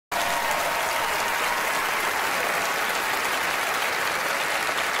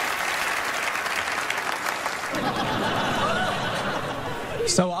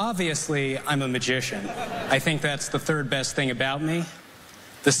So obviously, I'm a magician. I think that's the third best thing about me.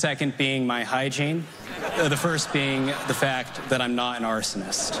 The second being my hygiene. The first being the fact that I'm not an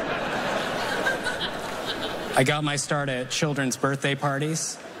arsonist. I got my start at children's birthday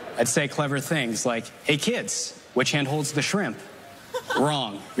parties. I'd say clever things like, "Hey kids, which hand holds the shrimp?"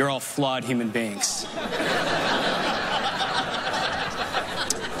 Wrong. You're all flawed human beings.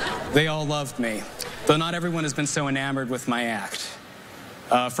 They all loved me, though not everyone has been so enamored with my act.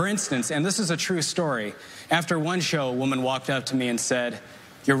 For instance, and this is a true story, after one show, a woman walked up to me and said,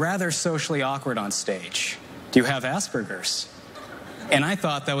 "You're rather socially awkward on stage. Do you have Asperger's?" And I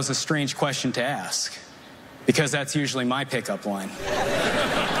thought that was a strange question to ask, because that's usually my pickup line.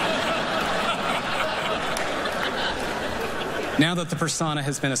 Now that the persona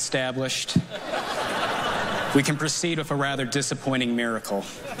has been established, we can proceed with a rather disappointing miracle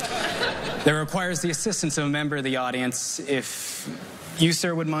that requires the assistance of a member of the audience. If you,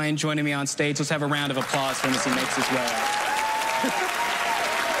 sir, would mind joining me on stage, let's have a round of applause for him as he makes his way out.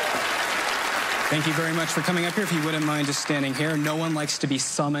 Thank you very much for coming up here. If you wouldn't mind just standing here. No one likes to be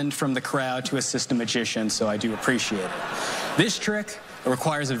summoned from the crowd to assist a magician, so I do appreciate it. This trick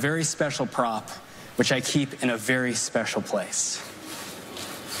requires a very special prop, which I keep in a very special place.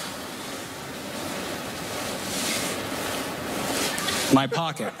 My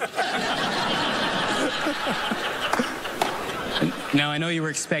pocket. Now, I know you were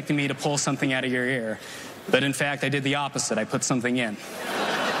expecting me to pull something out of your ear, but in fact, I did the opposite. I put something in.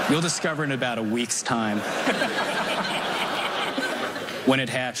 You'll discover in about a week's time when it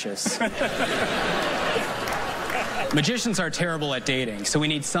hatches. Magicians are terrible at dating, so we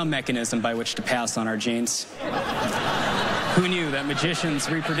need some mechanism by which to pass on our genes. Who knew that magicians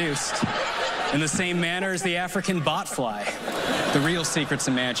reproduced in the same manner as the African botfly? The real secrets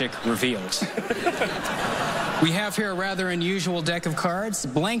of magic revealed. We have here a rather unusual deck of cards,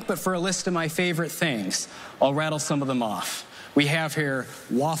 blank but for a list of my favorite things. I'll rattle some of them off. We have here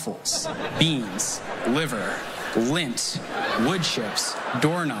waffles, beans, liver, lint, wood chips,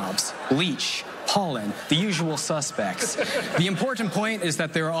 doorknobs, bleach, pollen, the usual suspects. The important point is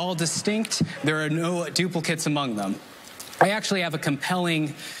that they're all distinct. There are no duplicates among them. I actually have a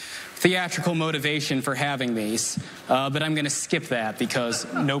compelling theatrical motivation for having these, but I'm going to skip that because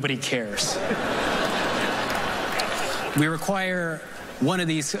nobody cares. We require one of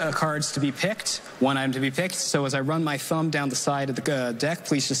these cards to be picked, one item to be picked. So as I run my thumb down the side of the deck,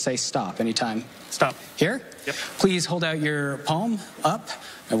 please just say stop anytime. Stop. Here? Yep. Please hold out your palm up.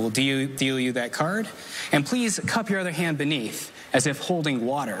 I will deal you that card. And please cup your other hand beneath as if holding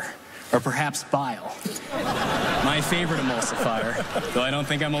water or perhaps bile. My favorite emulsifier, though I don't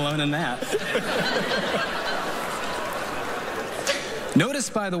think I'm alone in that. Notice,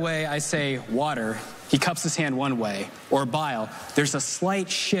 by the way, I say water. He cups his hand one way, or bile. There's a slight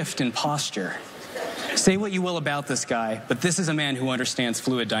shift in posture. Say what you will about this guy, but this is a man who understands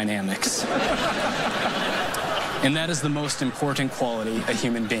fluid dynamics. And that is the most important quality a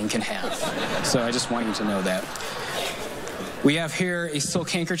human being can have. So I just want you to know that. We have here a silk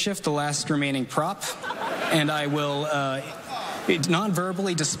handkerchief, the last remaining prop, and I will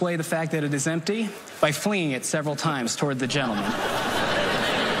non-verbally display the fact that it is empty by flinging it several times toward the gentleman.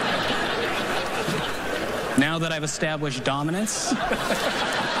 Now that I've established dominance,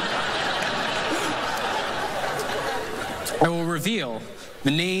 I will reveal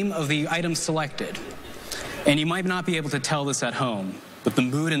the name of the item selected. And you might not be able to tell this at home, but the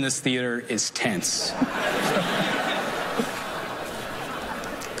mood in this theater is tense.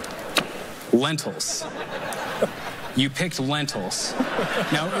 Lentils. You picked lentils.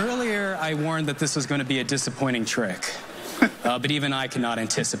 Now, earlier I warned that this was going to be a disappointing trick. But even I cannot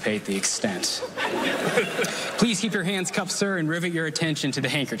anticipate the extent. Please keep your hands cupped, sir, and rivet your attention to the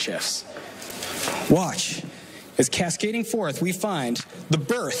handkerchiefs. Watch. As cascading forth, we find the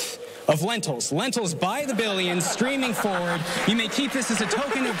birth of lentils. Lentils by the billions, streaming forward. You may keep this as a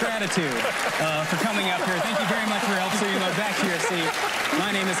token of gratitude for coming up here. Thank you very much for your help, sir. You go back to your seat.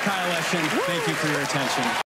 My name is Eschen. Thank you for your attention.